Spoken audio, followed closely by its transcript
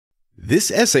This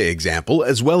essay example,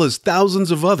 as well as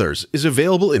thousands of others, is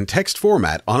available in text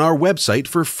format on our website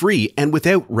for free and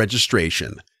without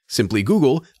registration. Simply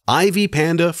Google Ivy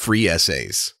Panda Free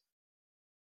Essays.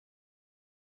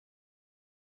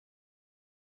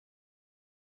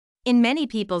 In many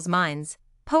people's minds,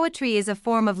 poetry is a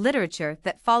form of literature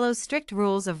that follows strict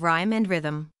rules of rhyme and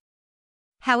rhythm.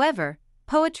 However,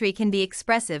 poetry can be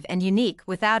expressive and unique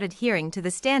without adhering to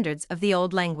the standards of the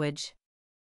old language.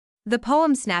 The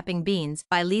poem Snapping Beans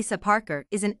by Lisa Parker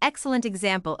is an excellent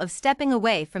example of stepping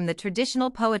away from the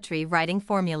traditional poetry writing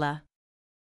formula.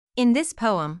 In this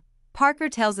poem, Parker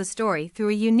tells a story through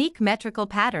a unique metrical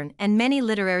pattern and many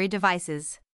literary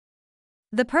devices.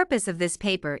 The purpose of this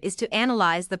paper is to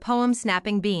analyze the poem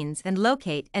Snapping Beans and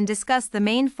locate and discuss the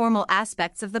main formal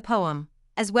aspects of the poem,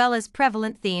 as well as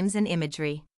prevalent themes and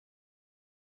imagery.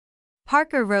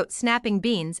 Parker wrote Snapping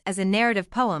Beans as a narrative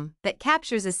poem that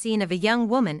captures a scene of a young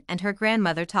woman and her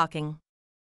grandmother talking.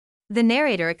 The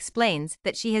narrator explains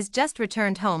that she has just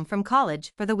returned home from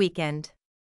college for the weekend.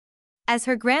 As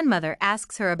her grandmother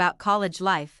asks her about college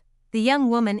life, the young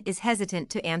woman is hesitant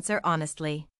to answer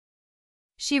honestly.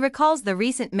 She recalls the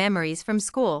recent memories from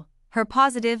school, her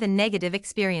positive and negative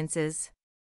experiences.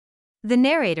 The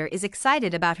narrator is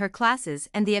excited about her classes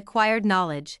and the acquired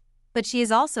knowledge, but she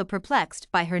is also perplexed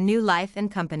by her new life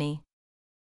and company.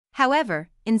 However,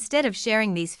 instead of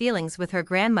sharing these feelings with her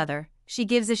grandmother, she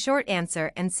gives a short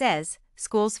answer and says,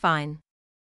 "School's fine."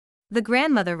 The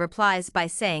grandmother replies by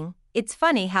saying, "It's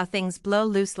funny how things blow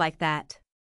loose like that."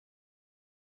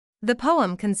 The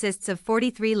poem consists of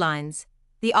 43 lines.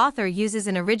 The author uses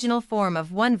an original form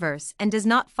of one verse and does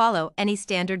not follow any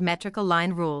standard metrical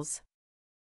line rules.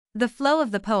 The flow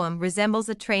of the poem resembles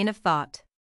a train of thought.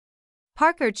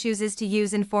 Parker chooses to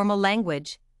use informal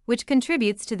language, which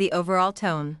contributes to the overall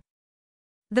tone.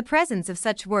 The presence of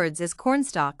such words as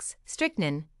cornstalks,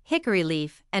 strychnine, hickory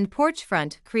leaf, and porch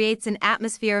front creates an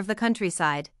atmosphere of the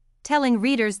countryside, telling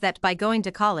readers that by going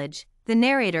to college, the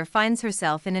narrator finds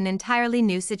herself in an entirely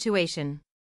new situation.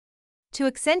 To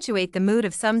accentuate the mood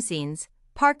of some scenes,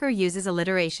 Parker uses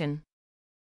alliteration.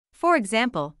 For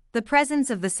example, the presence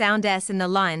of the sound S in the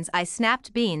lines "I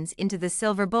snapped beans into the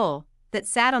silver bowl" that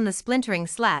sat on the splintering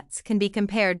slats can be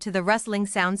compared to the rustling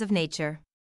sounds of nature.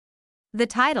 The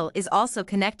title is also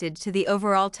connected to the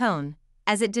overall tone,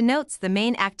 as it denotes the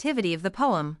main activity of the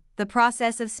poem, the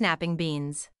process of snapping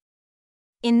beans.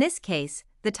 In this case,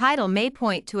 the title may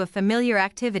point to a familiar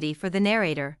activity for the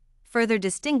narrator, further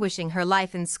distinguishing her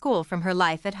life in school from her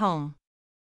life at home.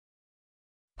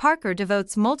 Parker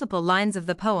devotes multiple lines of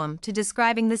the poem to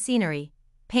describing the scenery,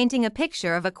 painting a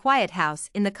picture of a quiet house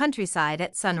in the countryside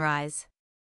at sunrise.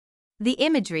 The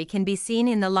imagery can be seen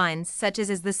in the lines such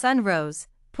as the sun rose,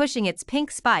 pushing its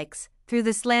pink spikes through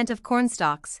the slant of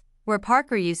cornstalks, where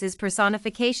Parker uses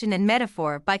personification and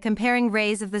metaphor by comparing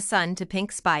rays of the sun to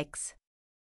pink spikes.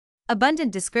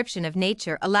 Abundant description of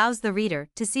nature allows the reader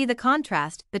to see the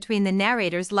contrast between the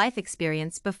narrator's life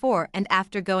experience before and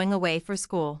after going away for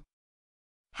school.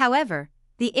 However,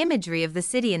 the imagery of the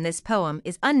city in this poem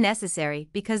is unnecessary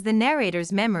because the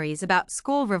narrator's memories about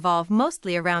school revolve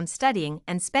mostly around studying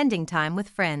and spending time with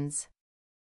friends.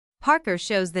 Parker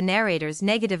shows the narrator's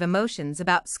negative emotions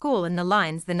about school in the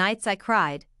lines "The nights I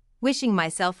cried, wishing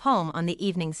myself home on the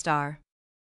evening star."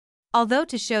 Although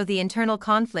to show the internal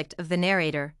conflict of the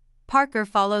narrator, Parker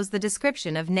follows the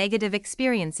description of negative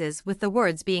experiences with the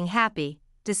words being happy,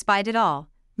 despite it all,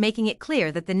 making it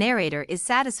clear that the narrator is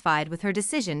satisfied with her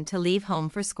decision to leave home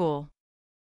for school.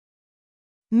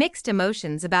 Mixed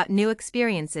emotions about new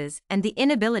experiences and the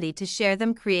inability to share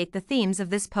them create the themes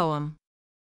of this poem.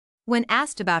 When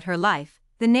asked about her life,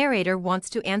 the narrator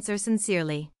wants to answer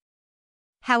sincerely.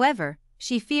 However,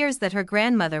 she fears that her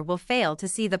grandmother will fail to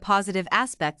see the positive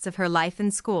aspects of her life in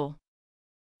school.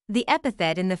 The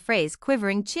epithet in the phrase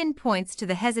 "quivering chin" points to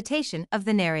the hesitation of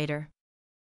the narrator.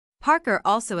 Parker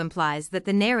also implies that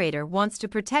the narrator wants to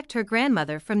protect her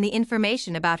grandmother from the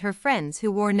information about her friends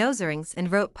who wore nose rings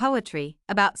and wrote poetry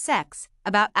about sex,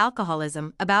 about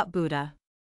alcoholism, about Buddha.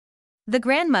 The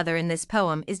grandmother in this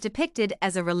poem is depicted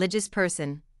as a religious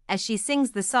person, as she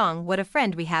sings the song "What a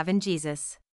Friend We Have in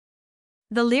Jesus."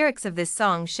 The lyrics of this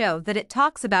song show that it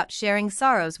talks about sharing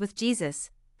sorrows with Jesus,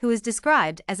 who is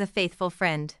described as a faithful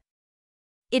friend.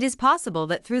 It is possible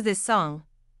that through this song,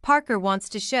 Parker wants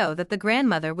to show that the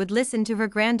grandmother would listen to her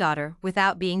granddaughter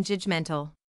without being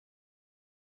judgmental.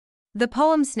 The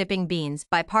poem Snapping Beans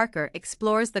by Parker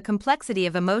explores the complexity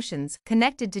of emotions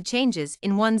connected to changes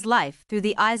in one's life through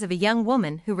the eyes of a young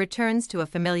woman who returns to a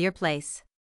familiar place.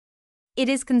 It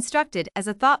is constructed as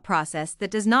a thought process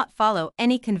that does not follow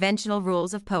any conventional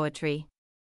rules of poetry.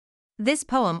 This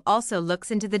poem also looks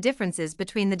into the differences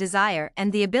between the desire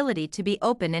and the ability to be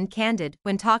open and candid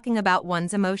when talking about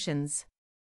one's emotions.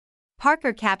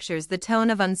 Parker captures the tone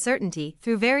of uncertainty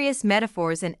through various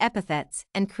metaphors and epithets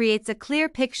and creates a clear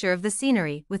picture of the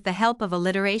scenery with the help of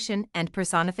alliteration and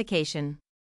personification.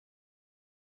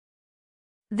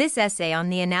 This essay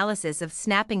on the analysis of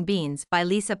snapping beans by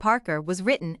Lisa Parker was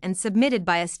written and submitted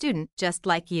by a student just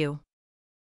like you.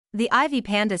 The Ivy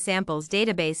Panda Samples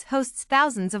database hosts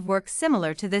thousands of works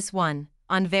similar to this one,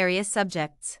 on various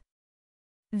subjects.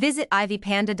 Visit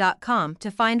ivypanda.com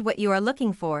to find what you are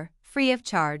looking for, free of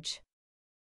charge.